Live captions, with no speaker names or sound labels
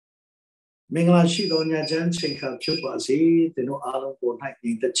Mingla shi do nya jan chika chupa si teno along ko nai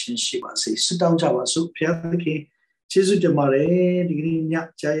ni the chin shi ba si sit down jawa su phya thakhin jesu jamare digni nya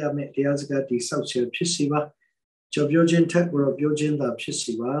jaya me taya saka ti sauk che phit si ba chaw pyo chin that ko ro pyo chin da phit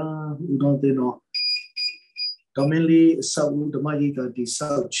si ba udon teno dominly sauk dhamma yi da ti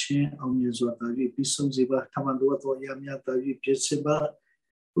sauk chin aung yin so ta yi pi som si ba thaman do to ya mya ta yi phit si ba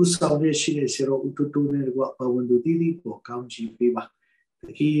u sauk ne shi ne se ro ututu ne ko ba wan do ti ti ko kaung ji pe ba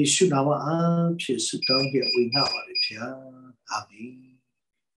He should have a piece down here. We now are Amen.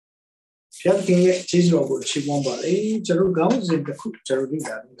 Piaking Jesus of Chimomba, Jeru Gowns in the cook,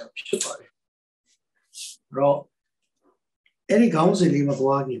 Jerudina, Pipari. Raw any gowns in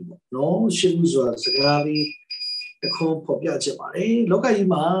Limawagi, no, she was Gari, the comb Popiacimare, look at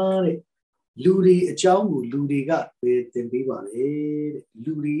Imare, Ludi, a jungle, Ludi got with the Bivale,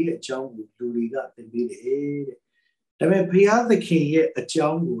 Ludi, a jungle, Ludi got the Bivale. Dame priya the king yet a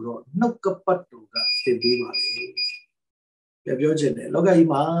young guru, no capatuga, the bivale. Yabiogene, Loga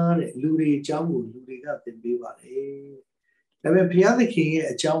Iman, Luri, Jamu, Luri got the bivale. Dame priya the king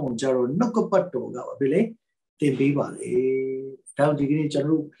yet a young jaro, no capatuga, Bile, the bivale. Down the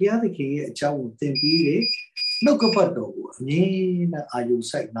Jaru, Pia the king yet a jamu, the bile, no capatuga, Nina, are you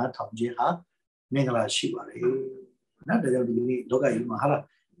sight not of Jeha, Mingala Shivare. Not the Loga Imahala.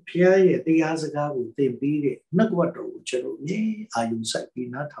 Pia the Azaka will then be the Nagwato, Chero, are you sati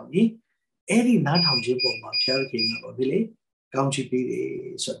not how ye? Any not how Jimbo, Pia King of Village, County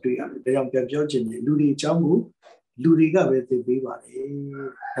P. Satria, the young Georgian, Ludi Jambu, Ludiga with the Viva.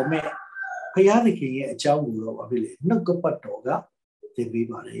 The man Pia the King, a Jambu of Village, Nagapatoga, the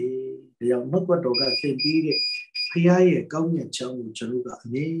Viva. The young Nagwatoga, then be the Pia, Gaunia Jambu, Cheruga,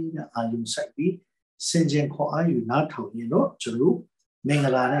 Nina, are you sati? Senjan Ho are you not how you know, Cheru?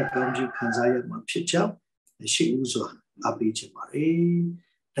 Mingala Gamji Kanzaya Picha, the she Uzwa, Abijamari,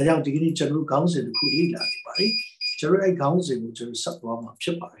 the young beginning General Gowns in the Kuli Lani, General Gowns in General Sapwama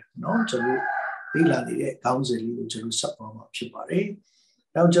Chipari, no General Lilani Gowns in General Sapwama Chipari,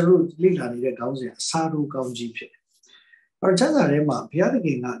 now General Lilani Gowns in Sadu Gamji Pit. Or Janarema,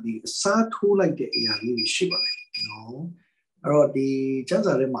 Piaking at the Satu like the Yali Shibari, no, or the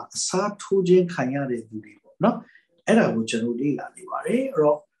Janarema Satu Jen Kanyade, no. Era would generally Lani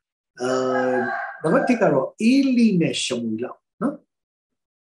or the Vaticaro, Ili Neshamula, no?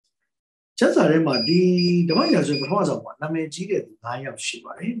 Chazarema, the Majas of Rosa, Namaji, the Naya of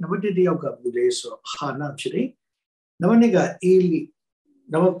Shibari, nobody the Yoga Buddhas or Hana Chile, Namanega Ili,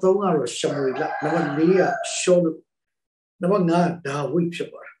 Navatonga or Shamula, Navalia, Show, Navanga, Da Whip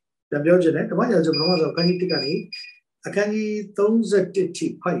Shipper. The Biogenet, the Majas of Rosa, Kanitikani, Akani, those at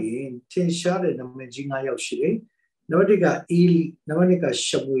Titi Pai, 10 shot and a Majina of Shire. Navatika Ili, Navanika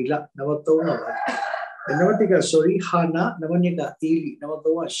Shamuila, Navatona, and Navatika sorry, Hana, Navanika Ili,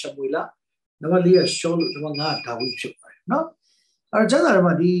 Navatoma Shamuila, Navalia Shol, Navangata, which no?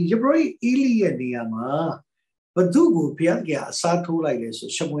 Arjanarmadi, Yabroi Ili and Niama, but do Piagia, Satu like this,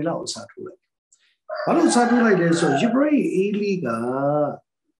 Shamuila or Satu like. Hello, Satu like this, so Yabroi Iliga,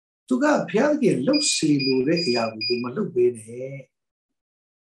 Tuga Piagia, Lucy Lure, Yabu, Malu Bene.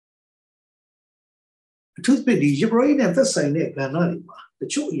 Toothpick, Jabroin at the sign at Ganarima, the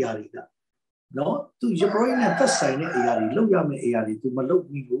Chu Yarida. No, to Jabroin at the sign at Yari, Logam Yari, to Malok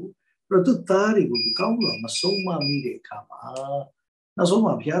Migu, or to Tari would become Masoma Mide Kama.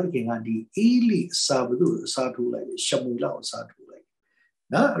 Nasoma Piaking and the Ili Sabadu, Satu like Shamula or Satu like.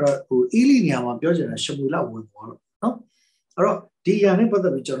 Now, Ili Niama Biojan and Shamula would want. No, or Diane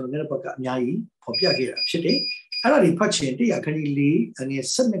Pada Vichon Nepaka Nyai, Popia Shitty. Already patching the Akani and a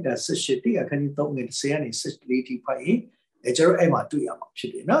Seneca Sishiti, Akani don't get say any such lady pie, a Jero Emma to Yama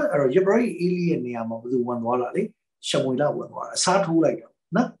Shitty. No, or Jabri Ili and Yama with one wallally, Shamula one wall, Satu like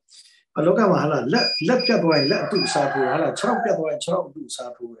no. A local Mahala, let Pia let do Satu, Hala, Chop Pia Chop do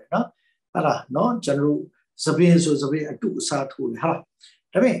Satu, no? Hala, no, General Sabin so Zabi do Satu, Hala.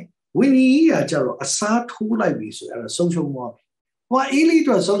 I mean, we need a Jero, a Satu like this, a social mob. Why Ili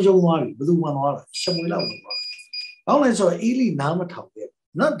to a social mob with one wall, Shamula one wall. Only so Ili Namatau,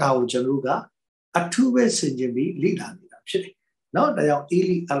 not Dow Jaruga, a two-way Sinjabi, Lila, not the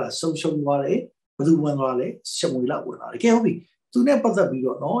Ili a social wale, with one wale, Shamula would not kill me. To never the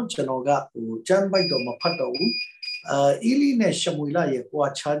Bigo, no, Janoga, or Janbai Domapato, Ili ne Shamula,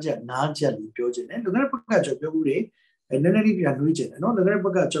 or Charger, Naja, Biogen, and the Grapaka Jobure, and then Libyan region, and all the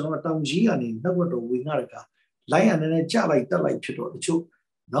Grapaka Jonathan G and in Navato, Winaraka, Lion and a jar like that, like Chito, the Chu.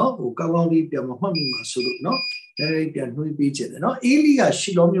 No, who come on the Mahami Masuru, no, then we beach it. No, Elia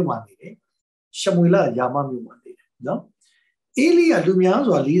Shilomu Mani, Shamula Yamamu Mani, no, Elia Lumians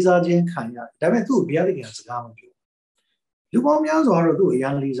or Lisa Jane Kanya, Dametu Bialig against Gamu. Lumians or do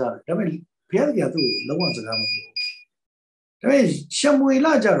young Lisa, ဖျားကြသူ့လုံးဝစကားမပြောဒါပေမဲ့ရှမွေ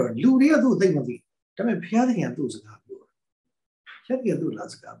လာကြတော့လူတွေကသူ့သိမသိဒါပေမဲ့ဖျားကြသူ့စကားပြောဖျားကြသူ့လာ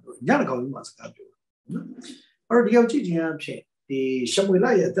စကားပြောညတကောင်ကြီးမှစကားပြောနော်အဲ့တော့ဒီရောက်ကြည့်ခြင်းအဖြစ်ဒီရှမွေ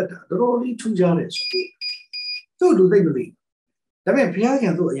လာရဲ့အသက်တာတော်တော်လေးထူးခြားတယ်ဆိုတော့သူ့လူသိမသိဒါပေမဲ့ဖျားကြ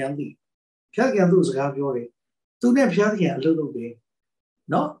သူ့အရန်သိဖျားကြသူ့စကားပြောတယ်သူနဲ့ဖျားကြအလုပ်လုပ်တယ်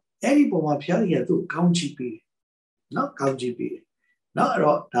နော်အဲ့ဒီပုံမှာဖျားကြသူ့ကောင်းချီးပေးတယ်နော်ကောင်းချီးပေးတယ်နော်အဲ့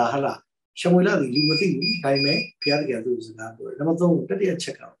တော့ဒါဟာလားရှမွေလာကလူမသိဘူးဒါပေမဲ့ဖျားကြသူ့စကားပြောတယ်နံပါတ်3တတိယချ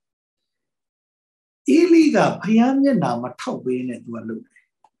က်ကတော့အေလီကဖျားမျက်နှာမထောက်ပေးနဲ့သူကလုပ်တယ်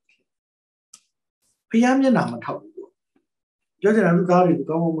ဖျားမျက်နှာမထောက်ဘူးပြောချင်တာလူသားတွေကို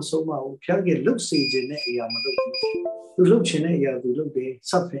ကောင်းကောင်းမဆုံးမဘူးဖျားကြလှုပ်စေခြင်းတဲ့အရာမလုပ်ဘူးသူလှုပ်ခြင်းတဲ့အရာသူလုပ်တယ်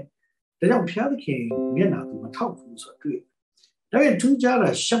စပ်ဖက်ဒါကြောင့်ဖျားသခင်မျက်နှာသူမထောက်ဘူးဆိုတော့တွေ့ဒါပေမဲ့ထူးခြားတာ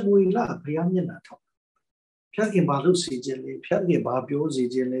ရှမွေလာဖျားမျက်နှာထောက်ဖျားသခင်ဘာလုပ်စေခြင်းလဲဖျားသခင်ဘာပြောစေ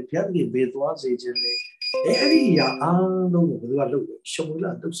ခြင်းလဲဖျားသခင်ဘယ်သွားစေခြင်းလဲအဲ့ဒီအရာအားလုံးကိုဘယ်သူကလုပ်လဲရှမွေ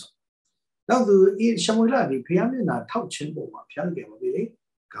လာလုပ်ဆောင်နောက်သူရှမွေလာဒီဖျားမျက်နှာထောက်ခြင်းပုံမှာဖျားသခင်ဘာပဲလေ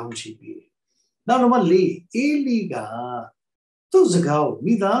ကောင်းချီးပေးနောက်တော့4အေလီကသူ့စကားကို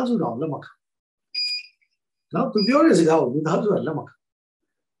မိသားစုတော်လက်မခံနော်သူပြောတဲ့စကားကိုမိသားစုကလက်မခံ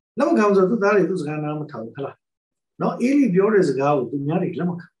ဆိုသူသားတွေသူ့စကားနားမထောင်ဘူးခလားနော်အေလီပြောတဲ့စကားကိုသူများတွေလက်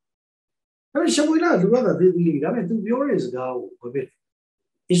မခံဒါပေမဲ့ရှမွေလာလူကသာသိသိလေးဒါပေမဲ့သူပြောတဲ့စကားကိုဘာဖြစ်ဣ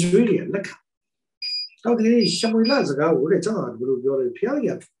သရေလလက်ခံတော့ဒီရှမွေလာစကားကိုလေကျွန်တော်ကဘယ်လိုပြောလဲဖျား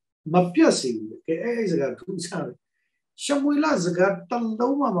ကြီးမပြတ်စေဘူးကဲအဲ့စကားထူးခြားတယ်ရှမွေလာစကားတ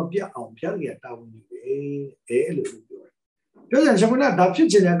လုံးမှမပြတ်အောင်ဖျားကြီးတာဝန်ယူတယ်အဲ့လိုပြောတယ်ပြောရင်ရှမွေလာဒါဖြစ်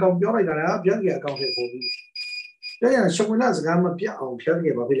ချင်တဲ့အကောင်ပြောလိုက်တာလားဖျားကြီးအကောင်ထဲပေါ်ပြီးပြောရင်ရှမွေလာစကားမပြတ်အောင်ဖျား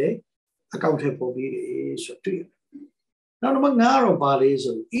ကြီးဘာဖြစ်လဲအကောင်ထဲပေါ်ပြီးတယ်ဆိုတွေ့နောက်တော့ငါတော့ပါလေ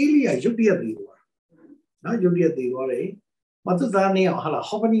ဆိုအေလီယာရုတ်တရက်ပြီးသွားနော်ရုတ်တရက်ပြီးသွားတယ်မသူသားနေအောင်ဟာလာ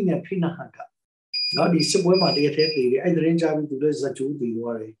ဟောပနီနဲ့ဖိနာဟတ်ကနော်ဒီစစ်ပွဲမှာတရက်သေးတယ်အဲ့ဒီရင်ကြပြီးသူလည်းဇက်ကျူးပြီး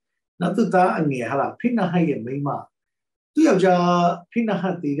သွားတယ်နောက်သူသားအငယ်ဟာလာဖိနာဟတ်ရဲ့မိန်းမသူယောက်ျားဖိနာဟ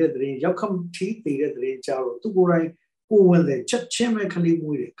တ်တည်တဲ့တဲ့ရောက်ခမထီးတည်တဲ့တဲ့ကြတော့သူကိုယ်တိုင်ကိုဝင်တဲ့ချက်ချင်းပဲခလေး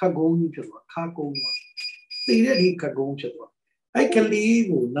မွေးတယ်ခက်ကုန်းကြီးဖြစ်သွားခါကုန်းသွားတည်တဲ့ဒီခက်ကုန်းဖြစ်သွားအဲ့ကလေး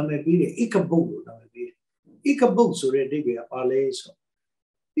ကိုနာမည်ပေးတယ်ဣကဘုတ်လို့နာမည်ပေးတယ်ဣကဘုတ်ဆိုတဲ့အိဗေကပါလဲဆို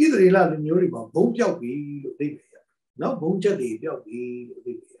ဣသရေလလူမျိုးတွေမှာဘုံပြောက်ပြီလို့အိဗေရနော်ဘုံချက်တွေပြောက်ပြီလို့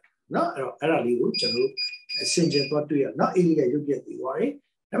အိဗေရနော်အဲ့တော့အဲ့ဒါလေးကိုကျွန်တော်အစင်ကျင်သွားတွေ့ရနော်အေလီကရုပ်ပြက်ပြီးသွားတယ်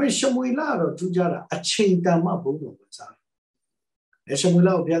ဒါပေမဲ့ရှမွေလာတော့ထူးခြားတာအချိန်တန်မှဘုံတော်ဝင်စားတယ်ရှမွေ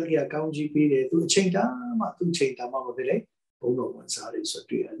လာကိုဘုရားသခင်ကောင်းကြီးပေးတယ်သူအချိန်တန်မှသူအချိန်တန်မှမဖြစ်လေဘုံတော်ဝင်စားတယ်ဆို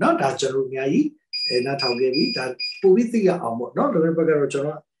တွေ့ရနော်ဒါကျွန်တော်အများကြီးနားထောင်ခဲ့ပြီဒါပိုပြီးသိရအောင်ပေါ့နော်ဒါပေမဲ့ဘက်ကတော့ကျွန်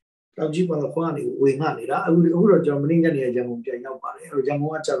တော်တောင်ကြီးပေါ်တော့ခွာနေဝင်ငှနေတာအခုတော့ကျွန်တော်မင်းညနေရန်ကုန်ပြန်ရောက်ပါတယ်အဲ့တော့ရန်ကု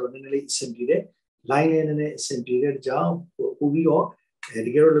န်ကကျတော့နည်းနည်းလေးအဆင်ပြေတယ် line လေးနည်းနည်းအဆင်ပြေတဲ့အကြောင်းပို့ပြီးတော့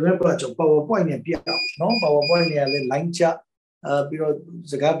ဒီကတော့လည်းပဲကျွန်တော် PowerPoint နဲ့ပြအောင်နော် PowerPoint နဲ့လည်း line ချပြီးတော့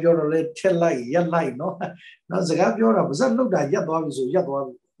စကားပြောတော့လည်းထက်လိုက်ရက်လိုက်နော်စကားပြောတာပါစက်လောက်တာရက်သွားပြီဆိုရက်သွား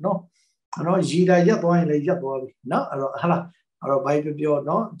ပြီနော်ရီတာရက်သွားရင်လည်းရက်သွားပြီနော်အဲ့တော့ဟာလားအဲ့တော့ဘိုက်ပြော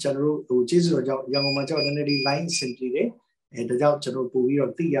နော်ကျွန်တော်တို့ကျေးဇူးတော်ကြောင့်ရန်ကုန်မှာကျတော့နည်းနည်းလေး line အဆင်ပြေတယ်ဒါကြောင့်ကျွန်တော်ပို့ပြီး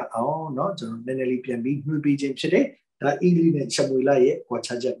တော့သိရအောင်เนาะကျွန်တော်နည်းနည်းလေးပြန်ပြီးနှွှေးပေးခြင်းဖြစ်တယ်ဒါအင်္ဂလိပ်နဲ့ရှမွေလာရဲ့ကွာ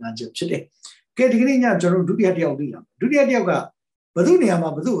ခြားချက်နားချက်ဖြစ်တယ်ကဲဒီကနေ့ညကျွန်တော်ဒုတိယတစ်ယောက်သိလာဒုတိယတစ်ယောက်ကဘယ်သူနေရာမှာ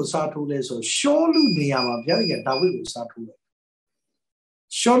ဘယ်သူကိုစားထိုးလဲဆိုရှောလူနေရာမှာဘုရားကြီးကဒါဝိဒ်ကိုစားထိုးတယ်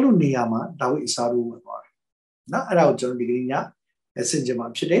ရှောလူနေရာမှာဒါဝိဒ်အစားထိုးဝင်သွားတယ်เนาะအဲ့ဒါကိုကျွန်တော်ဒီကနေ့ညအစင်ကြမှာ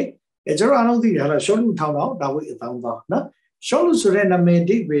ဖြစ်တယ်ကျွန်တော်အားလုံးသိတယ်ဟာလားရှောလူထောင်းတော့ဒါဝိဒ်အတောင်းတော့เนาะရှောလူဆိုတဲ့နာမည်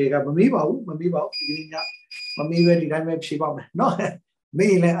ဒိဗေကမမေးပါဘူးဒီကနေ့ညမမေးပဲဒီတိုင်းပဲဖြေပါမယ်နော်မေး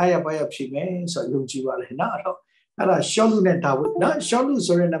ရင်အာရပါရဖြေမယ်ဆိုယုံကြည်ပါလေနော်အဲ့ဒါရှောလူနဲ့ဒါဝိဒ်နော်ရှောလူ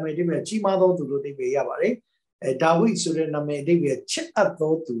ဆိုတဲ့နာမည်ဒီပဲကြီးမားသောသူလို့ဒီပဲရပါတယ်ဒါဝိဒ်ဆိုတဲ့နာမည်ဒီပဲချစ်အပ်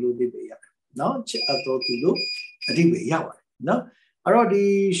သောသူလို့ဒီပဲရတယ်နော်ချစ်အပ်သောသူလို့အဓိပ္ပာယ်ရပါတယ်နော်အဲ့တော့ဒီ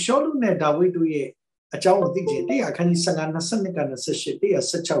ရှောလူနဲ့ဒါဝိဒ်တို့ရဲ့အကြောင်းကိုသိချင်100အခန်းကြီး15 22ကနေ28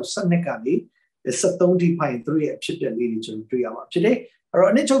 116 12ကနေ73ဒီဖိုင်သူရဲ့အဖြစ်ပြက်လေးတွေကျွန်တော်တွေ့ရမှာဖြစ်တယ်အဲ့တော့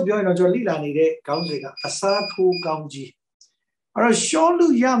အနည်းချုပ်ပြောရင်တော့ကျွန်တော်လိလာနေတဲ့ခေါင်းစဉ်ကအစားထိုးကောင်းကြီးအဲ့တော့ရှောလူ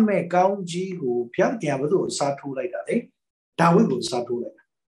ရမဲ့ကောင်းကြီးကိုဘုရားတရားဘုသူ့ကိုအစားထိုးလိုက်တာလေဒါဝိဒ်ကိုအစားထိုးလိုက်တာ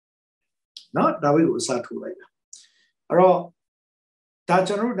နော်ဒါဝိဒ်ကိုအစားထိုးလိုက်တာအဲ့တော့ဒါ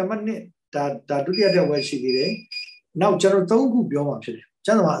ကျွန်တော်တို့နံပါတ်1ဒါဒုတိယတစ်ဝက်ရှိသေးတယ်နောက်ကျွန်တော်3ခုပြောမှာဖြစ်တယ်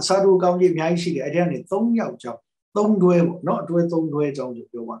ကျွန်တော်ကအစားထိုးကောင်းကြီးအများကြီးရှိတယ်အဲ့ဒီကနေ3ယောက်ကြောင်း3တွဲပေါ့နော်အတွဲ3တွဲကြောင်းဆို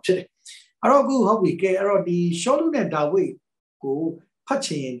ပြောမှာဖြစ်တယ်အဲ့တော့အခုဟုတ်ပြီကဲအဲ့တော့ဒီရှောလူနဲ့ဒါဝိဒ်ကိုဖတ်ချ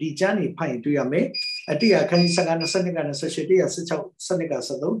င်ဒီကျမ်းနေဖတ်ရင်တွေ့ရမယ်100ခန်းကြီး15 22ကနေ18 116 12က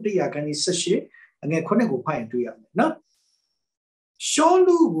73 100ခန်းကြီး18အငယ်9ကိုဖတ်ရင်တွေ့ရမယ်နော်ရှော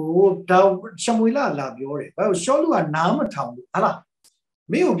လူကိုဒါရှမွေလာလာပြောတယ်ဘာလို့ရှောလူကနားမထောင်ဘူးဟာလား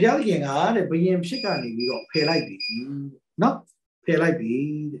没有表现啊的不言皮干的比较配来比，喏，配来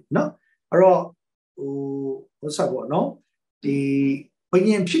比喏，而我啥个喏，不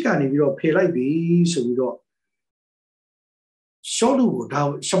言皮干的比较配来比，所以说小路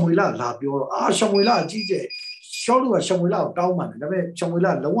他上回来拉标了啊，上回来记者小路啊上回来高嘛，那边上回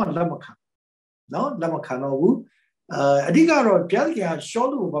来老晚那么看，喏，那么看到我，这个咯，表现小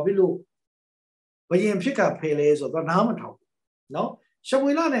路把比路不言皮干配来说，到哪么头，喏。上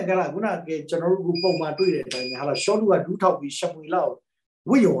回来呢，个啦，我那个ကျွန်တော်တို့ပုံမှန်တွေ့တဲ့အတိုင်းပဲဟာလားရှော့လူကဒူးထောက်ပြီး上回来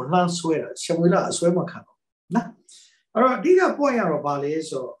ဝိယုံလှမ်းဆွဲတာ上回来အဆွဲမခံတော့နော်အဲ့တော့အဓိက point ရတော့ဗာလဲ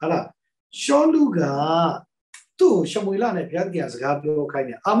ဆိုဟာလားရှော့လူကသူ့上回来နဲ့ဗျာကစကားပြောခိုင်း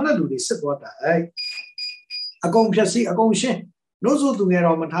တယ်အာမနလူတွေစစ်သွားတာအကုန်ဖြက်စီအကုန်ရှင်းလို့ဆိုသူငယ်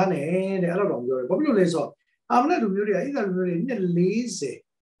တော်မထားနဲ့တဲ့အဲ့လိုတော့ပြောတယ်ဘာဖြစ်လို့လဲဆိုတော့အာမနလူမျိုးတွေကအဲ့ဒါလူမျိုးတွေနှစ်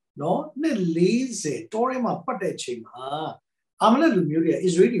40နော်နှစ်40တောထဲမှာပတ်တဲ့ချိန်မှာအာမလက်လူမျိုးတွေက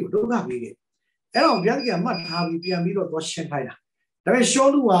Israeli ကိုဒုက္ခပေးခဲ့အဲ့တော့ဘုရားကမှတ်ထားပြီးပြန်ပြီးတော့သွားရှင်းခိုင်းတာဒါပေမဲ့ရှော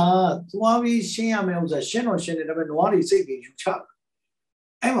လူကသွားပြီးရှင်းရမယ်ဥစ္စာရှင်းတော့ရှင်းတယ်ဒါပေမဲ့နွားတွေစိတ်တွေယူချတာ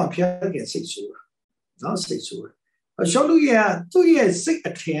အဲ့မှာဘုရားကစိတ်ဆိုးတာနော်စိတ်ဆိုးတယ်ရှောလူရဲ့သူ့ရဲ့စိတ်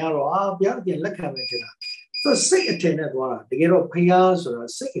အထင်ကတော့ဘုရားကလက်ခံမယ်ထင်တာသူစိတ်အထင်နဲ့သွားတာတကယ်တော့ဘုရားဆိုတာ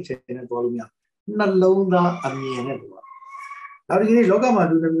စိတ်အထင်နဲ့သွားလို့မရနှလုံးသားအမြင်နဲ့သွားဒါဒီနေ့လောကမှာ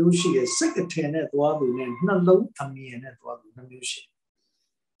လူမျိုးရှိတယ်စိတ်အထင်နဲ့သွားသူနဲ့နှလုံးအမြင်နဲ့သွားသူမျိုးရှိ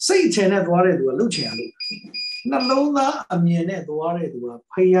စိတ်အထင်နဲ့သွားတဲ့သူကလှုပ်ချင်ရလို့နှလုံးသားအမြင်နဲ့သွားတဲ့သူက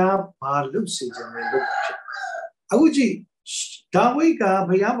ဖျားဘာလှုပ်စေခြင်းလဲလှုပ်ဖြစ်အခုကြည့်ဒါဝိက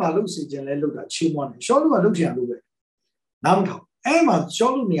ဖျားဘာလှုပ်စေခြင်းလဲလှုပ်တာချီးမွမ်းတယ်ရှောလူကလှုပ်ချင်ရလို့ပဲနားမထောင်အဲ့မှာရှော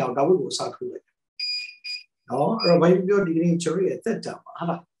လူနေအောင်ဒါဝိကိုအစားထိုးလိုက်နော်အဲ့တော့ဘာပြောဒီကနေ့ကျွန်တော်ရဲ့အသက်တာပါဟာ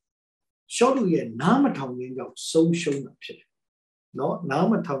လားရှောလူရဲ့နားမထောင်ခြင်းကြောင့်ဆုံးရှုံးတာဖြစ်တယ်နော်နား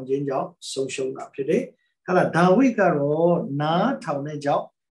မထောင်ခြင်းကြောင့်ဆုံးရှုံးတာဖြစ်တယ်။ဟာဒါဝိကတော့နားထောင်တဲ့ကြောင့်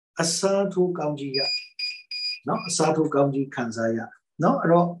အစားထိုးကောင်းကြီးရနော်အစားထိုးကောင်းကြီးခံစားရနော်အဲ့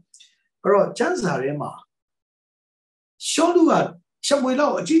တော့ကျမ်းစာထဲမှာရှောလူကရှမွေလော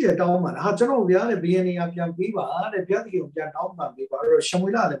က်အကြည့်တဲ့တောင်းပါလားဟာကျွန်တော်ဗျာတဲ့ဘီယန်နီယာပြန်ပြီးပါတဲ့ဗျာတကယ်ပြန်တောင်းပန်ပြီးပါအဲ့တော့ရှမွေ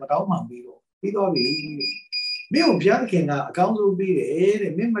လာလည်းမတောင်းပန်ပြီးတော့ပြီးတော့ပြီမင်းကိုဗျာတခင်ကအကောင်းဆုံးပြီးတယ်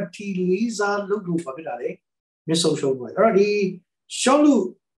တဲ့မင်းမထီလေးစားလုပ်လို့ဘာဖြစ်လာလဲမင်းဆုံးရှုံးသွားအဲ့တော့ဒီရှောလူ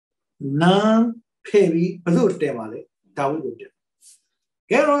နန်းဖဲပြီးဘလို့တဲပါလေဒါဝိကိုတဲ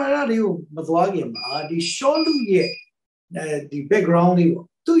ကဲတော့အဲ့ဒါလေးကိုမသွားခင်မှာဒီရှောလူရဲ့ဒီ background လေးပေါ့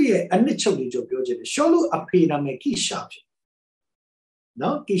သူ့ရဲ့အနှစ်ချုပ်လေးကြောပြောချင်တယ်ရှောလူအဖေနာမည်ကိရှာဖြစ်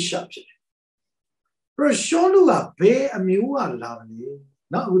နော်ကိရှာဖြစ်တယ်ပြီးတော့ရှောလူကဘယ်အမျိုးကလာလဲ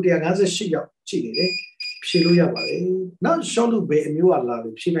နော်အခု158ရောက်ကြည့်နေတယ်ဖြေလို့ရပါတယ်နော်ရှောလူဘယ်အမျိုးကလာလဲ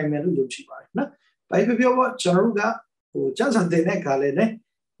ဖြေနိုင်မယ်လို့ယုံကြည်ပါတယ်နော်ဘာဖြစ်ပြောပေါ့ကျွန်တော်တို့ကကျန်းစံတဲ့ခါလေးနဲ့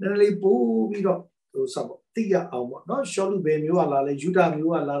နည်းနည်းပို့ပြီးတော့စပေါ့သိရအောင်ပေါ့နော်ရှောလူဘယ်မျိုးကလာလဲယူဒ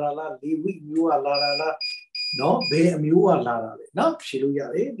မျိုးကလာတာလားလေဝိမျိုးကလာတာလားနော်ဘယ်အမျိုးကလာတာလဲနော်ဖြေလို့ရ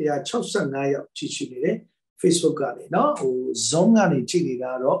တယ်165ရောက်ကြည့်ရှိနေတယ် Facebook ကနေနော်Zoom ကနေကြည့်နေ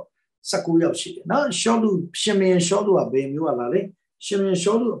တာတော့19ရောက်ရှိတယ်နော်ရှောလူရှင်မင်းရှောလူကဘယ်မျိုးကလာလဲရှင်မင်း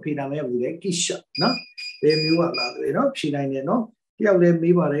ရှောလူအဖေနာမည်ဘူးလေကိရှာနော်ဘယ်မျိုးကလာလဲနော်ဖြေနိုင်တယ်နော်တယောက်လည်း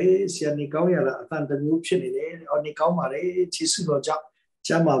မေးပါတယ်ဆရာနေကောင်းရလားအတန်တမျိုးဖြစ်နေတယ်အော်နေကောင်းပါတယ်ခြေဆုတော်ကြောင့်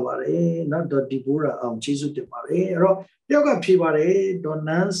ကျမ်းပါပါတယ်နော်ဒေါ်ဒီဘိုရာအောင်ခြေဆုတင်ပါတယ်အဲ့တော့တယောက်ကဖြေပါတယ်ဒေါ်န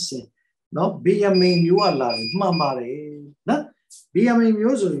န်းစင်နော်ဘီယမင်မျိုးကလာတယ်မှန်ပါတယ်နော်ဘီယမင်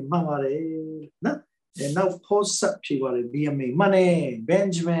မျိုးဆိုရင်မှန်ပါတယ်နော်နောက်ဖို့ဆက်ဖြေပါတယ်ဘီယမင်မှန်တယ်ဘန်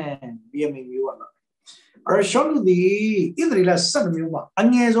ဂျမန်ဘီယမင်မျိုးကလာအဲ့ရှောလူဒီဣသရေလ7မျိုးမှာအ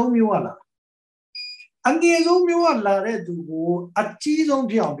ငယ်ဆုံးမျိုးကလာအငယ်ဆုံးမျိုးကလာတဲ့သူကိုအကြီးဆုံး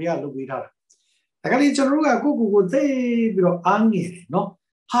ဖြစ်အောင်ဘုရားလုပ်ပေးထားတာဒါကလေးကျွန်တော်တို့ကကိုသိပြီးတော့အားငယ်တယ်နော်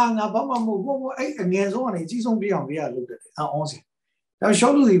ဟာငါဘာမှမဟုတ်ဘူးအဲ့အငယ်ဆုံးကနေအကြီးဆုံးဖြစ်အောင်ဘုရားလုပ်တယ်အောင်းစင်ဒါ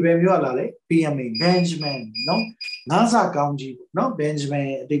ရှောလူဒီပဲမျိုးကလာလေ BMA Benjamin နော်ငါးစာကောင်းကြီးပေါ့နော် Benjamin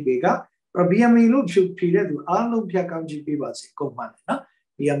အတိတ်တွေက BMA လို့ဖြေတဲ့သူအားလုံးဖြတ်ကောင်းကြီးပေးပါစေကုန်မှန်တယ်နော်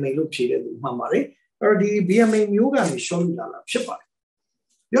BMA လို့ဖြေတဲ့သူမှန်ပါတယ်အဲ့တော့ဒီ BMA မျိုးကနေရှောလူလာဖြစ်ပါတယ်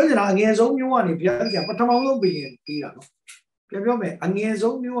ပြောချင်တာအငယ်ဆုံးမျိုးကနေဘုရားကပထမဆုံးပြင်ပေးတာနော်ပြောမယ်အငယ်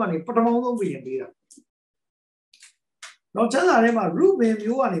ဆုံးမျိုးကနေပထမဆုံးပြင်ပေးတာတော့ကျမ်းစာထဲမှာရုဘင်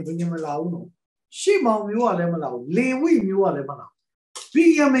မျိုးကနေဘယ်မလာဘူးနော်ရှေ့မောင်မျိုးကလည်းမလာဘူးလေဝိမျိုးကလည်းမလာဘူးဘီ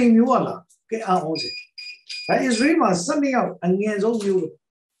ယမိန်မျိုးကလာကဲအောင်စေဒါဣသရေလမှာ7ယောက်အငယ်ဆုံးမျိုး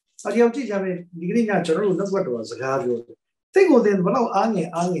အတယောက်ကြည့်ကြမယ်ဒီကနေ့ညကျွန်တော်တို့နှုတ်ဘတ်တော်စကားပြောတယ်သိကိုတင်ဘလောက်အားငယ်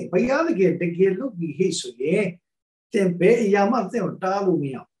ဘုရားတကယ်လုပ်ပြီးဟိဆိုရင်တင်ဘယ်အရာမှသင်ကိုတားလို့မ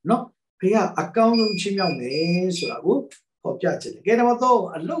ရဘူးနော်ဘုရားအကောင်းဆုံးချင်းမြောက်မယ်ဆိုတာကိုဟောပြချင်တယ်ကဲတော့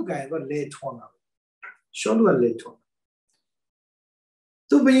အလုတ်ကင်တော့လေထွန်းတာရှောလူကလေထွန်း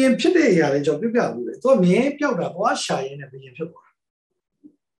သူဘယင်ဖြစ်တဲ့အရာလေးကြောင့်ပြပြဘူးလေသူမြဲပြောက်တာသွားရှာရင်းနဲ့ဘယင်ဖြစ်သွား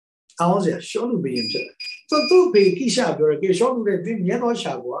အောင်စရာရှောလူဘယင်ဖြစ်တယ်သူ့ဖေကိရှာပြောတယ်ကေရှောလူတဲ့ဒီမြဲသော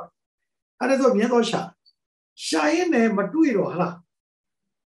ရှာကွာအဲ့ဒါဆိုမြဲသောရှာရင်လည်းမတွေ့တော့ဟလား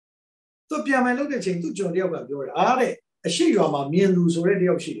သူပြန်မယ်လို့တဲ့ချိန်သူ့ကြော်တယောက်ကပြောတယ်အားတဲ့အရှိရွာမှာမြင်သူဆိုတဲ့တ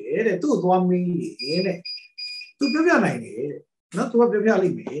ယောက်ရှိတယ်တဲ့သူ့သွားမင်းကြီးတဲ့သူပြောပြနိုင်တယ်တဲ့နော်သူကပြောပြလိ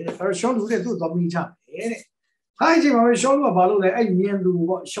မ့်မယ်တဲ့အဲ့တော့ရှောလူတဲ့သူ့သွားမင်းချမယ်တဲ့ဟာအချိန်မှာပဲရှောလူကဘာလို့လဲအဲ့မြင်သူ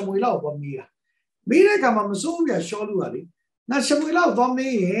ပေါ့ရှမွေလောက်သွားမင်းတာမင်းတဲ့ကမှမစိုးဘူးပြရှောလူကလေငါရှမွေလောက်သွားမ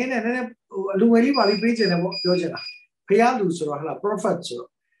င်းရင်တဲ့နည်းနည်းအလူငယ်လေးပါလေးပေးချင်တယ်ပေါ့ပြောချင်တာဖျားလူဆိုတော့ဟလာ prophet ဆိုတော့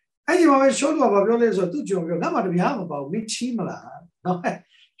အဲ့ဒီမှာပဲရှောလူကဘာပြောလဲဆိုတော့သူ့ကြော်ပြောငါမှတပြားမပေါ့မင်းချီးမလားနော်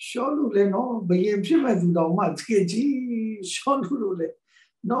ရှောလူလေနော်ဘယင်ဖြစ်မဲ့သူတော်မှတကယ်ကြီးရှောလူလို့လေ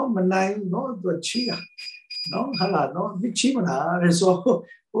နော်မနိုင်နော်သူချီးတာနော်ဟလာနော်မချီးမလားလဲဆို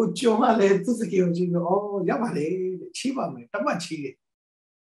ဟိုကြော်မှလည်းသူစကေကိုကြည့်တော့အော်ရပါလေချီးပါမယ်တပတ်ချီးတယ်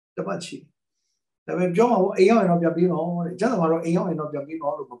တပတ်ချီးဒါပေမဲ့ပြောမှာပေါ့အိမ်ရောက်ရင်တော့ပြန်ပြီးတော့တဲ့ကျန်တော်ကတော့အိမ်ရောက်ရင်တော့ပြန်ပြီး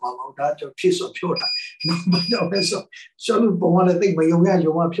တော့လို့မပါပါဘူးဒါကြောင့်ဖြစ်ဆိုပြောတာနော်မတော့လဲဆိုရှောလူပုံကလည်းသိမယုံရ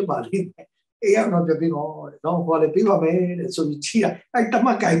ယုံမှဖြစ်ပါလိမ့်မယ်အေးရတော့ပြပြီးတော့တော့ဟောလေပြီးပါမယ်တဲ့ဆိုပြီးချီတာအဲ့တမ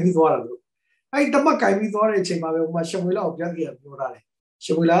တ်ကင်ပြီးသွားတာလို့အဲ့တမတ်ကင်ပြီးသွားတဲ့အချိန်မှာပဲဟိုမှာရှမွေလာကိုပြန်ကြည့်ရပြောတာလေရှ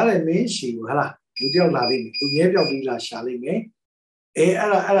မွေလာလည်းမင်းရှိဘူးဟလားလူတယောက်လာလိမ့်မယ်သူမြဲပြောက်ပြီးလာရှာလိမ့်မယ်အဲ့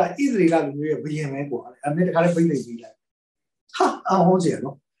ဒါဣသရေလလူမျိုးရဲ့ဘယင်ပဲကွာအမေတခါလေးပြိတ်ပြီးလိုက်ဟာအောင်ဟောစီရ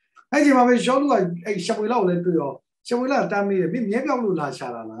နော်အဲ့ဒီမှာပဲရှောလူကအဲ့ရှမွေလာကိုလည်းတွေ့ရောရှမွေလာတမ်းမေးတယ်မင်းမြဲပြောက်လို့လာရှာ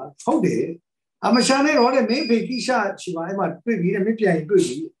တာလားဟုတ်တယ်အမရှာနဲ့တော့တဲ့မင်းဖေကိရှာရှိပါအဲ့မှာတွေ့ပြီးတယ်မင်းပြန်ရင်တွေ့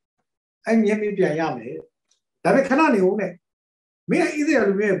ပြီအဲ့မြဲမြဲပြန်ရမယ်ဒါပေမဲ့ခဏနေဦးနဲ့မင်းဣသရေလ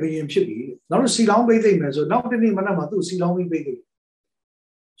လူမျိုးရဲ့ဘယင်ဖြစ်ပြီနောက်တော့စီလောင်းပိတ်သိမ့်မယ်ဆိုနောက်တစ်နေ့မနက်မှာသူ့စီလောင်းပိတ်သိမ့်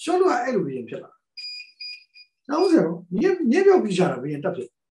ရှောလူကအဲ့လိုဘယင်ဖြစ်လာနောက်ဆိုတော့မြဲပြောက်ပြီးရှာတာဘယင်တက်ဖြစ်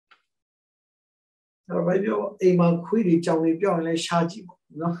အဲ့တော့ဘာပြောအိမ်မှာခွေးတွေကြောင်တွေပြောင်းရင်လည်းရှာကြည့်ပေါ့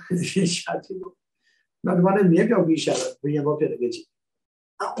နော်ရှာကြည့်ပေါ့နောက်ဒီမှာလည်းမြဲပြောက်ပြီးရှာတာဘယင်ဘောဖြစ်တယ်ကြည့်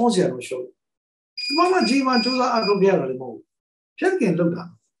အော်ဆရာတို့ရှောလူဒီမှာဂျီမန်စူးစမ်းအလုပ်ပြရတယ်မဟုတ်ဘူးဖြတ်ခင်လုပ်တာ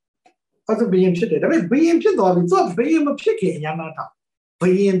အဲ့ဒါဘယင်ဖြစ်တယ်ဒါပေမဲ့ဘယင်ဖြစ်သွားပြီသူကဘယင်မဖြစ်ခင်အညာနာထောင်ဘ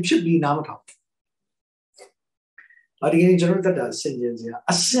ယင်ဖြစ်ပြီးနားမထောင်အဲ့ဒီကနေ့ကျွန်တော်တက်တာဆင်ခြင်စရာ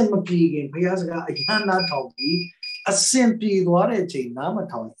အစင်မပြေခင်ဘုရားစကားအညာနာထောင်ပြီးအစင်ပြေသွားတဲ့ချိန်နားမ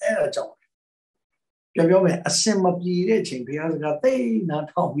ထောင်အဲ့ဒါကြောင့်ပြောမယ်အစင်မပြေတဲ့ချိန်ဘုရားစကားသိနား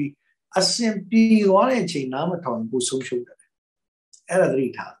ထောင်ပြီးအစင်ပြေသွားတဲ့ချိန်နားမထောင်ကိုဆုံးရှုံးတယ်အဲ့ဒါသတိ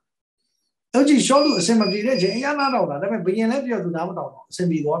ထားတော့ကြည့်ရှောလူအစင်မပြေတဲ့ချိန်အညာနာထောင်တာဒါပေမဲ့ဘယင်လည်းပြောသူနားမထောင်တော့အစင်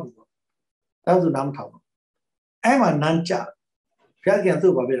ပြေသွားပြီအဲ့ဒါနားမထောင်တော့အဲ့မှာနန်းကြဘုရားပြန်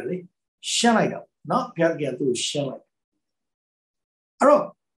သူ့ဘာပြတာလဲရှင်းလိုက်တော့နော်ဘုရားပြန်သူ့ရှင်းလိုက်အဲ့တော့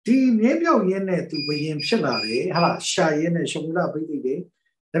ဒီမြင်းပြောက်ရင်းနဲ့သူဘယင်ဖြစ်လာတယ်ဟာလားရှာရင်းနဲ့ရှမူလပိဋိတယ်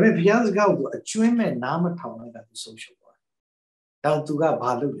ဒါပေမဲ့ဘုရားစကားကိုသူအကျွင်းမဲ့နားမထောင်လိုက်တာသူဆုံးရှုံးသွားတယ်တော့သူက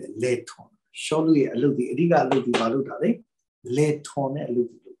ဘာလုပ်လဲလေထွန်ရှောလူရဲ့အလုပ်ဒီအဓိကအလုပ်ဒီဘာလုပ်တာလဲလေထွန်နဲ့အလုပ်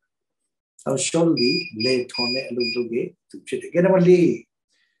ဒီလုပ်တော့ရှောလူဒီလေထွန်နဲ့အလုပ်လုပ်ပြီးသူဖြစ်တယ်ကဲနံပါတ်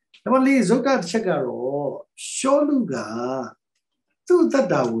၄ဇုတ်ကတစ်ချက်ကတော့ရှောလူကသူ့တတ်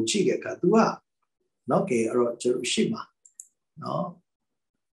တာကိုကြည့်တဲ့အခါ तू ကနော်ကဲအဲ့တော့ကျွန်တော်ရှိမှာနော်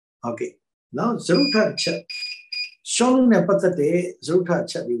ဟုတ်ကဲ့နော်ဇုတ်ထချက်ရှောလူနဲ့ပတ်သက်တဲ့ဇုတ်ထ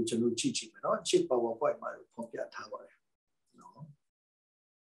ချက်လေးကိုကျွန်တော်ကြည့်မယ်နော်ချစ် PowerPoint မှာဖော်ပြထားပါတယ်နော်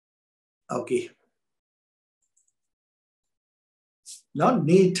โอเคနော်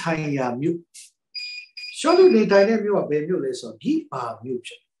နေထိုင်ရာမြို့ရှောလူနေထိုင်တဲ့မြို့ကဘယ်မြို့လဲဆိုတော့ဂိဘာမြို့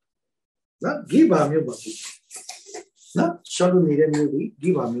ဖြစ်နော်ဂိဘာမြို့ပါပြီနော်ရှောလူနေတဲ့မြို့ဒီဂိ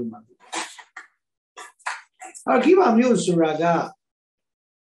ဘာမြို့မှာပြီဂိဘာမြို့ဆိုတာက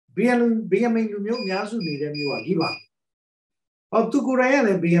ဘီယမင်လူမျိုးအများစုနေတဲ့မြို့ကဂိဘာဟောသူကိုယ်တိုင်ကလ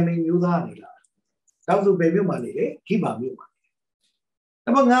ည်းဘီယမင်မျိုးသားနေလားတောက်သူဘယ်မြို့မှာနေလဲဂိဘာမြို့မှာနံ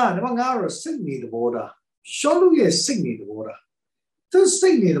ပါတ်5ကတော့စိတ်နေသဘောထားရှောလူရဲ့စိတ်နေသဘောထားသူစိ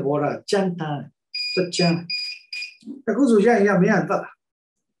တ်နေသဘောထားကြမ်းတမ်းကြမ်းတခုဆိုရရင်မရတတ်တာ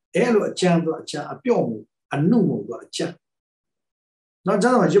အဲ့လိုအကြမ်းတော့အကြမ်းအပြော့မှုအနုမှုတော့အကြမ်းနောက်ကျ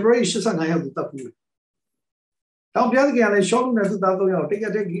တော့ယေဘရဟိ85ယောက်သူတတ်ဘူးတောင်ပြားကလည်းရှောလူနဲ့သူသား3ယောက်တက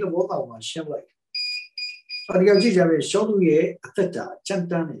ယ်တည်းဂီလဘောတောင်မှာရှင်းလိုက်ဒီကကြည့်ကြမယ်ရှောလူရဲ့အသက်တာကြမ်း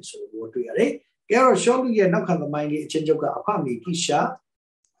တမ်းနေဆိုလို့တွေ့ရတယ်ကဲတော့ရှောလူရဲ့နောက်ခံသမိုင်းလေးအချင်းချုပ်ကအဖမီကိရှာ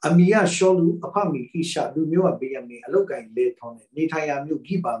အမီယရှောလူအဖမီကိရှာလူမျိုးကဘေးရမင်းအလုတ်ကင်လေထုံးနေနေထိုင်ရာမျိုး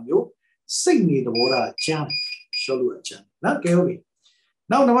ဂိဘာမျိုးစိတ်နေသဘောထားကြမ်းရှောလူအကြမ်းနော်ကဲဟုတ်ပြီ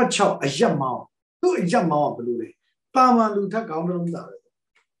နောက်နံပါတ်6အရက်မောင်းသူ့အရက်မောင်းကဘယ်လိုလဲတာမန်လူထက်ကောင်းတစ်လုံးသားပဲ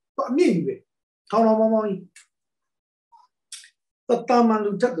အမြင့်ကြီးပဲထောင်တော်မောင်းမောင်းကြီးတာမန်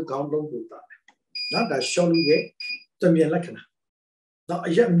လူထက်ကောင်းတစ်လုံးသားနော်ဒါရှောလူရဲ့တမြင်လက္ခဏာနော်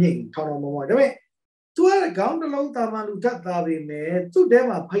အရက်မြင့်ထောင်တော်မောင်းမောင်းဒါပေမဲ့သူကခေါင်းတစ်လုံးတာမန်လူထက်သားပေမဲ့သူ့ထဲ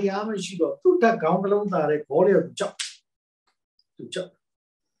မှာဖျားမရှိတော့သူ့ထက်ခေါင်းတစ်လုံးသားတဲ့ဘောလေးကိုကြောက်သူကြောက်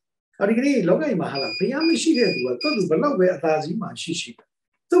ဒီကနေ့လောကကြီးမှာဟာလားဘုရားမရှိတဲ့သူကတော့သူဘလောက်ပဲအသာစီးမှရှိ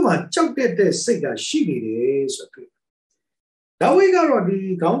သူ့မှာကြောက်တဲ့စိတ်ကရှိနေတယ်ဆိုတော့ဒါဝိကတော့ဒီ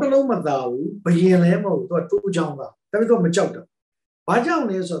ခေါင်းတစ်လုံးမသာဘူးဘယင်လည်းမဟုတ်သူကတိုးချောင်းတာဒါပေမဲ့သူမကြောက်တော့ဘာကြောင့်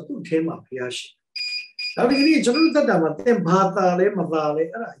လဲဆိုတော့သူ့ထဲမှာဘုရားရှိဒါဒီကနေ့ကျွန်တော်တို့တတ်တာမှာသင်ဘာသာလဲမသာလဲ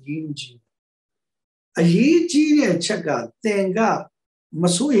အဲ့ဒါအရေးကြီးတဲ့ချက်ကသင်ကမ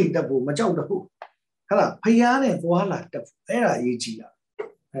စိုးရိမ်တတ်ဘူးမကြောက်တတ်ဘူးဟုတ်လားဘုရားနဲ့သွားလာတတ်ဘူးအဲ့ဒါအရေးကြီးတာ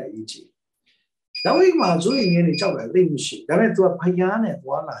အဲ့အရေးကြီးဒါဝိမှာစိုးရိမ်နေကြောက်တာသိမရှိဒါပေမဲ့ तू ကဘုရားနဲ့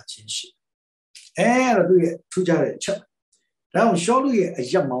သွားလာခြင်းရှိအဲ့တော့သူရဲ့ထူးခြားတဲ့ချက်ဒါအောင်ရှောလူရဲ့အ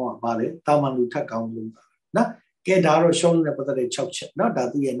ယက်မောင်းကပါလေတာမန်လူထက်ကောင်းလို့နော်ကဲဒါတော့ရှောလူနဲ့ပတ်သက်တဲ့6ချက်နော်ဒါ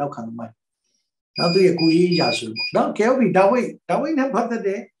သူရဲ့နောက်ခံမိုင်းနောက်သူရဲ့ကိုကြီးရာဆိုပေါ့နော်ကဲဟုတ်ပြီဒါဝိနဲ့ပတ်သက်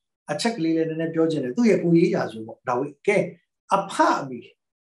တဲ့အချက်ကလေးလည်းနည်းနည်းပြောချင်တယ်သူရဲ့ကိုကြီးရာဆိုပေါ့ဒါဝိကဲအဖအ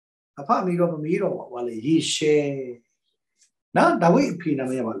မီတော့မမီတော့ပါလေယေရှဲနော်ဒါဝိအဖေနာ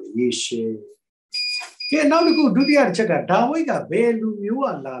မည်ပါလေယေရှဲကဲနောက်တစ်ခုဒုတိယတစ်ချက်ကဒါဝိကဘယ်လူမျိုးက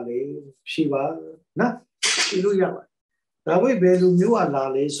လာလဲဖြေပါနော်ဖြေလို့ရပါဒါဝိဘယ်လူမျိုးကလာ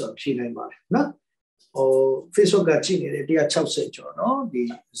လဲဆိုတော့ဖြေနိုင်ပါတယ်နော်Facebook ကကြည့်နေတယ်160ကျော်နော်ဒီ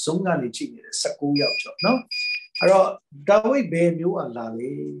Zoom ကနေကြည့်နေတယ်19ယောက်ကျော်နော်အဲ့တော့ဒါဝိဘယ်မျိုးကလာ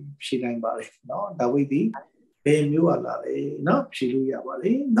လဲဖြေနိုင်ပါတယ်နော်ဒါဝိဒီဘယ်မျိုးကလာလဲနော်ဖြေလို့ရပါ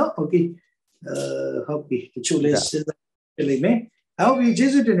လေနော်โอเคဟုတ်ပြီတချို့လေးစဉ်းစားကြည့်လိုက်မယ်ဟုတ်ပြီ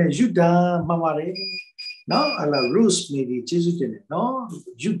ကျေးဇူးတင်တယ်ယူဒာမှန်ပါတယ်နော်အလာ Ruth နေဒီကျေးဇူးတင်တယ်နော်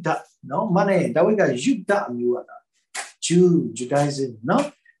ယူဒာနော်မနဲ့ဒါဝိကယူဒာအမျိုးကလာJudaism နော်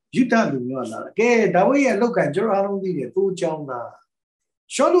ယူဒာလူမျိုးကလာကဲဒါဝိရဲ့အလောက်ကန်ကျွန်တော်အားလုံးသိတယ်သူ့ကြောင်းတာ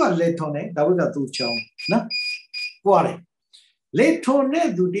ရှောလူကလေထုံနဲ့ဒါဝိကသူ့ကြောင်းနော်ပွားတယ်လေထုံနဲ့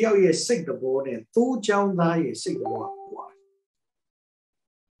သူတယောက်ရဲ့စိတ်တဘောနဲ့သူ့ကြောင်းသားရဲ့စိတ်တဘောကပွားတယ်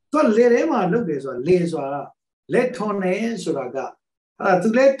သူကလေထဲမှာလုပ်တယ်ဆိုတာလေဆိုတာလေထုံနဲ့ဆိုတာကဟာသူ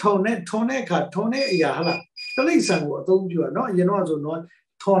လေထုံနဲ့အခါထုံတဲ့အရာဟာလားတိရစ္ဆာန်ကိုအသုံးပြုရနော်အရင်တော့ဆိုတော့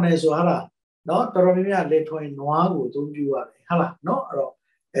ထုံနေဆိုဟာလားနော်တော်တော်များများလေထုံရင်နွားကိုအသုံးပြုရတယ်ဟာလားနော်အဲ့တော့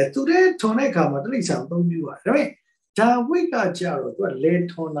သူတဲ့ထုံတဲ့အခါမှာတိရစ္ဆာန်အသုံးပြုရတယ်ဒါပေမဲ့ဒါဝိကကြတော့သူကလေ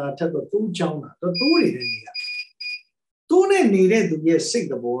ထုံတာထက်တော့သူ့ကြောင်းတာသူတိုးတွေနဲ့နေတာသူနဲ့နေတဲ့သူရဲ့စိတ်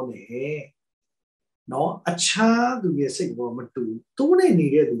သဘောနဲ့နော်အခြားသူရဲ့စိတ်သဘောမတူသူနဲ့နေ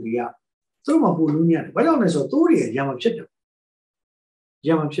တဲ့သူတွေကသူတို့မှပိုလူညံ့တယ်ဘာကြောင့်လဲဆိုတော့သူတွေရံမဖြစ်တယ်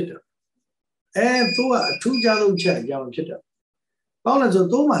သူကအထူးခြားဆုံးချက်ရံမဖြစ်တယ်ဘာလို့လဲဆိုတော့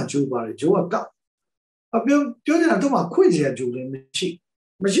သူ့မှာဂျိုးပါတယ်ဂျိုးကကောက်ပြောချင်တာသူ့မှာခွင့်စရာဂျိုးလည်းမရှိ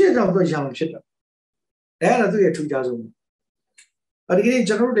တော့သူရံမဖြစ်တယ်အဲ့ဒါသူ့ရဲ့ထူးခြားဆုံးဒီကနေ့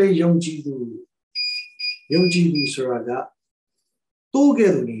ကျွန်တော်တို့ယုံကြည်သူဆိုတာကတိုး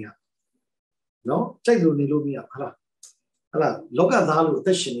ခဲ့သူနေရနော်ကြိုက်လို့နေလို့မရဟုတ်လားလောကသားလို့အသ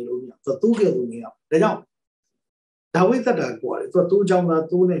က်ရှင်နေလို့မရသူတိုးခဲ့သူနေရဒါကြောင့်ဒါဝိတ္တတာကွာတယ်သူတိုးကြောင်းသား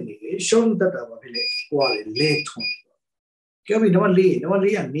တိုးနေနေလေရှောလူတ္တတာပါဖြစ်လေကွာတယ်လေထုံကဲပြီနံပါတ်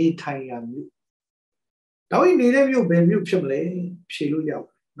4ကနေထိုင်ရမြို့ဒါဝိနေတဲ့မြို့ဘယ်မြို့ဖြစ်မလဲဖြေလို့ရ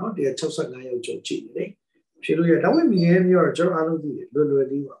ပါတယ်နော်165ယောက်ကျော်ကြည့်နေတယ်ဖြေလို့ရဒါဝိနေတဲ့မြို့တော့ကျွန်တော်အားလုံးသိတယ်လွယ်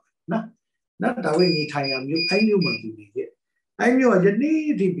လေးပါနော်ဒါဝိနေထိုင်ရမြို့အဲ့မြို့မှာသူနေခဲ့အဲ့မြို့ကယနေ့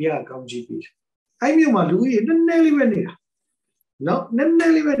ဒီဘုရားကောင်းကြီးပြီအဲ့မြို့မှာလူကြီးနည်းနည်းလေးပဲနေတာနော်နည်းန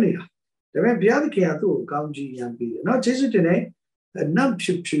ည်းလေးပဲနေတာဒါပေမဲ့ဘုရားသခင်ကသူ့ကိုကောင်းကြီးရန်ပြီးတယ်နော်ယေရှုတင်တဲ့နတ်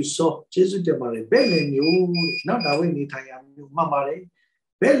ဖြူစောယေရှုတင်ပါတယ်ဘယ်လင်မျိုးနော်ဒါဝိနေထိုင်ရမြို့မှန်ပါတယ်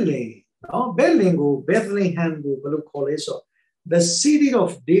ဘယ်လင်နော်ဘယ်လင်ကို Bethlehem ကိုဘယ်လိုခေါ်လဲဆို the city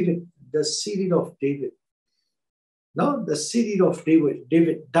of David no the city of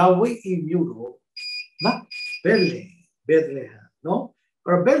David ဒါဝိမြို့တော့နော်Bethlehem နော်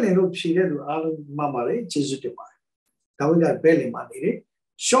အဲ့ဘယ်လင်လို့ဖြေတဲ့သူအားလုံးမှန်ပါတယ်ယေရှုတင်ပါတယ်ဒါဝိကဘယ်လင်မှာနေတယ်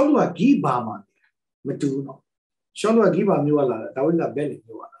ရှောလူကဂိဘာမှာနေတာမတူဘူးနော်ရှောလူကဂိဘာမျိုးကလာတယ်ဒါဝိကဘယ်လင်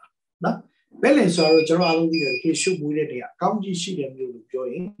မျိုးကလာနော်ဘယ်လင်ဆိုတော့ကျွန်တော်အားလုံးသိတယ်ခေရှုမွေးတဲ့နေရာကောင်းကြီးရှိတဲ့မျိုးလို့ပြော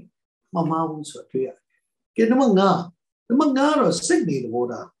ရင်မမှားဘူးဆိုတော့တွေ့ရတယ်ကဲနံပါတ်5တော့စိတ်နေသဘော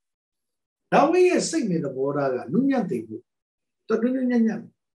ထားဒါဝိရဲ့စိတ်နေသဘောထားကနုညံ့သိဘူးတော်တော်ညံ့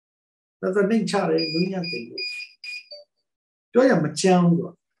ဒါနှိမ့်ချတယ်နုညံ့သိဘူးပြောရမချမ်းဘူး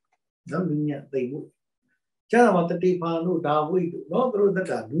တော့နော်နုညံ့သိဘူးကျမ်းစာမှာတတိဖာတို့ဒါဝိတို့နော်သူတို့တက်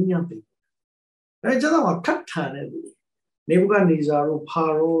ကနုညံ့သိဘူးအဲကျမ်းစာမှာထပ်ထန်တဲ့လူနေဗုခဒ်နေဇာတို့ဖာ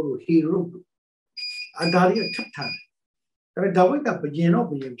ရောတို့ဟီရုတို့ဒါတွေကထပ်ထန်တယ်ဒါပေမဲ့ဒါဝိကဘယင်တော့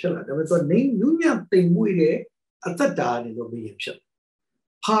ဘယင်ဖြစ်လာဒါပေမဲ့သူနေနုညံ့သိမွေ့တဲ့အသက်တာနေတော့ဘယင်ဖြစ်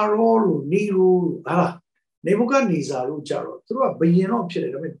ဖာရောတို့နေရိုးဟာနေဗုခဒ်နေဇာတို့ကြတော့သူတို့ကဘယင်တော့ဖြစ်တ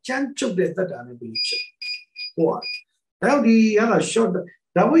ယ်ဒါပေမဲ့ကြမ်းကျုပ်တဲ့သက်တာနဲ့ဘယင်ဖြစ်ဟောအဲ့ဒီshort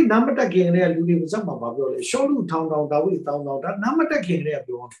ဒါဝိနမတက်ခင်တဲ့လူတွေစက်မှာပြောလေရှောလူထောင်ဒါဝိတောင်းဒါနမတက်ခင်တဲ့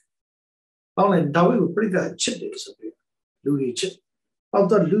ပြောတယ်။ပေါင်းလိုက်ဒါဝိကိုပြိဿချစ်တယ်ဆိုပြီးလူတွေချစ် ပေါက်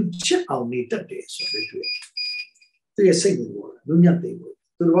တော့လူချစ်အောင်နေတတ်တယ်ဆိုတဲ့တွေ့သူရဲ့စိတ်ကိုလူညံ့သိဖို့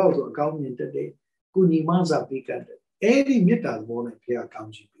သူတို့ဘာလို့ဆိုအကောင်းမြင်တတ်တယ်ကုညီမစာပေးကတ်တယ်အဲ့ဒီမေတ္တာဘောနဲ့ဘုရားကော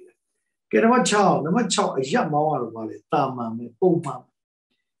င်းချီးပေးတယ်ကဲနံပါတ်6အရက်မောင်းရတော့ဗာလေတာမန်ပဲပုံမှန်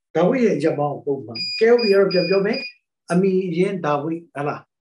ဒါဝိရဲ့အရက်မောင်းပုံမှန်ကဲဝီရတော့ပြောမယ်အမိရင်ဒါဝိဟလား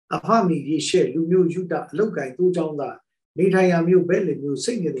အဖမီရေရှဲလူမျိုးယူတာအလုတ်ကင်တိုးချောင်းသားနေထိုင်ရမျိုးပဲလေမျိုး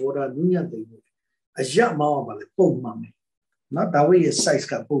စိတ်နဲ့သဘောထားနူးညံ့သိမှုအရက်မောင်းရပါလေပုံမှန်ပဲနော်ဒါဝိရဲ့ size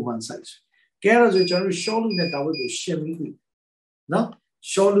ကပုံမှန် size ကဲတော့ကျွန်တော်ရှောလူနဲ့ဒါဝိကိုရှင်းပြီးပြီနော်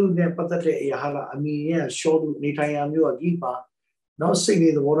ရှောလူနဲ့ပတ်သက်တဲ့အရာဟာလားအမိရဲ့ရှောလူနေထိုင်ရမျိုးအကြီးပါနော်စိတ်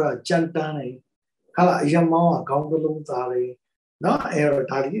နဲ့သဘောထားကြမ်းတမ်းနေဟာလားအရက်မောင်းကခေါင်းကလုံးသားလေနော်အဲ့တော့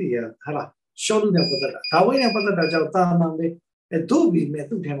ဒါကြီးတွေကဟာလားရှောလူနဲ့ပတ်သက်တာဒါဝိနဲ့ပတ်သက်တာကြောင့်တာမန်ပဲတို့ပြီးမဲ့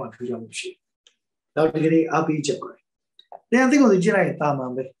သူ့ထဲမှာထူးခြားမှုရှိတော့ဒီကနေ့အားပေးချက်ပါတယ်တရားသိကိုကြည့်လိုက်ရင်တာမ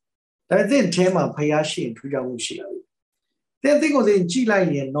န်ပဲဒါပေမဲ့ထဲမှာဖျားရှိရင်ထူးခြားမှုရှိလာပြီတရားသိကိုကြည့်လိုက်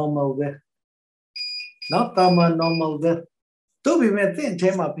ရင် normal ပဲနော်တာမန် normal ပဲတို့ပြီးမဲ့တဲ့ထဲ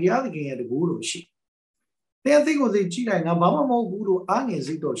မှာဘုရားသခင်ရဲ့တကူလို့ရှိတရားသိကိုကြည့်လိုက်ငါဘာမှမဟုတ်ဘူးလို့အားငယ်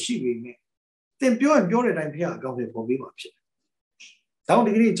စိတ်တော့ရှိပေမဲ့တင်ပြောရင်ပြောတဲ့အတိုင်းဘုရားအကောင်းပဲပေါ်ပေးပါဖြစ်။ဒါကြောင့်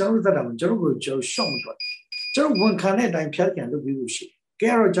ဒီကနေ့ကျွန်တော်တို့သက်တာမှာကျွန်တော်တို့ကျွန်တော်ရှော့မတော့ကျွန်တော်ဝန်ခံတဲ့အတိုင်းဖျားပြန်လုပ်ပြီးလို့ရှိ။ကဲ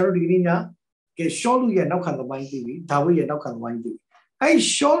တော့ကျွန်တော်ဒီကနေ့ညကဲရှော့လူရဲ့နောက်ခံသမိုင်းသိပြီဒါဝိရဲ့နောက်ခံသမိုင်းသိပြီ။အဲ့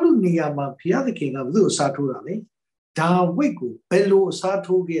ရှော့လူနေရာမှာဘုရားသခင်ကဘယ်သူ့ကိုစားထိုးတာလဲ။ဒါဝိကိုဘယ်လိုစား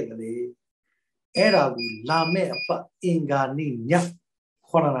ထိုးခဲ့တယ်လဲ။အဲ့ဒါကိုလာမဲ့အပတ်အင်္ဂါနေ့ည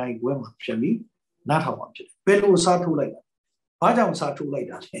ခေါ်နိုင်ပွဲမှာဖြစ်ပြီးနားထောင်မှာဖြစ်တယ်။ဘယ်လိုစားထိုးလိုက်တာ။ဘာကြောင့်စားထိုးလိုက်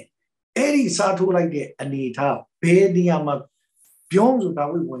တာလဲ။အဲ့ဒီစားထိုးလိုက်တဲ့အနေထားဘယ်နေရာမှာပြောင်းဆိုတာ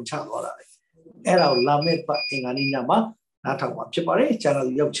ဝိဝင်ချသွားတာလေအဲ့ဒါကိုလာမဲ့ပတ်အင်္ဂါနေ့ညမှာနားထောင်မှာဖြစ်ပါတယ်ကျန်တော်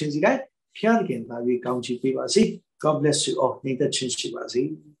ရောက်ချင်းစီတိုင်းဖျားသခင်သာပြီးကောင်းချီးပေးပါစေ God bless you all နေတဲ့ချင်းရှိပါစေ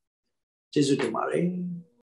ကျေးဇူးတင်ပါတယ်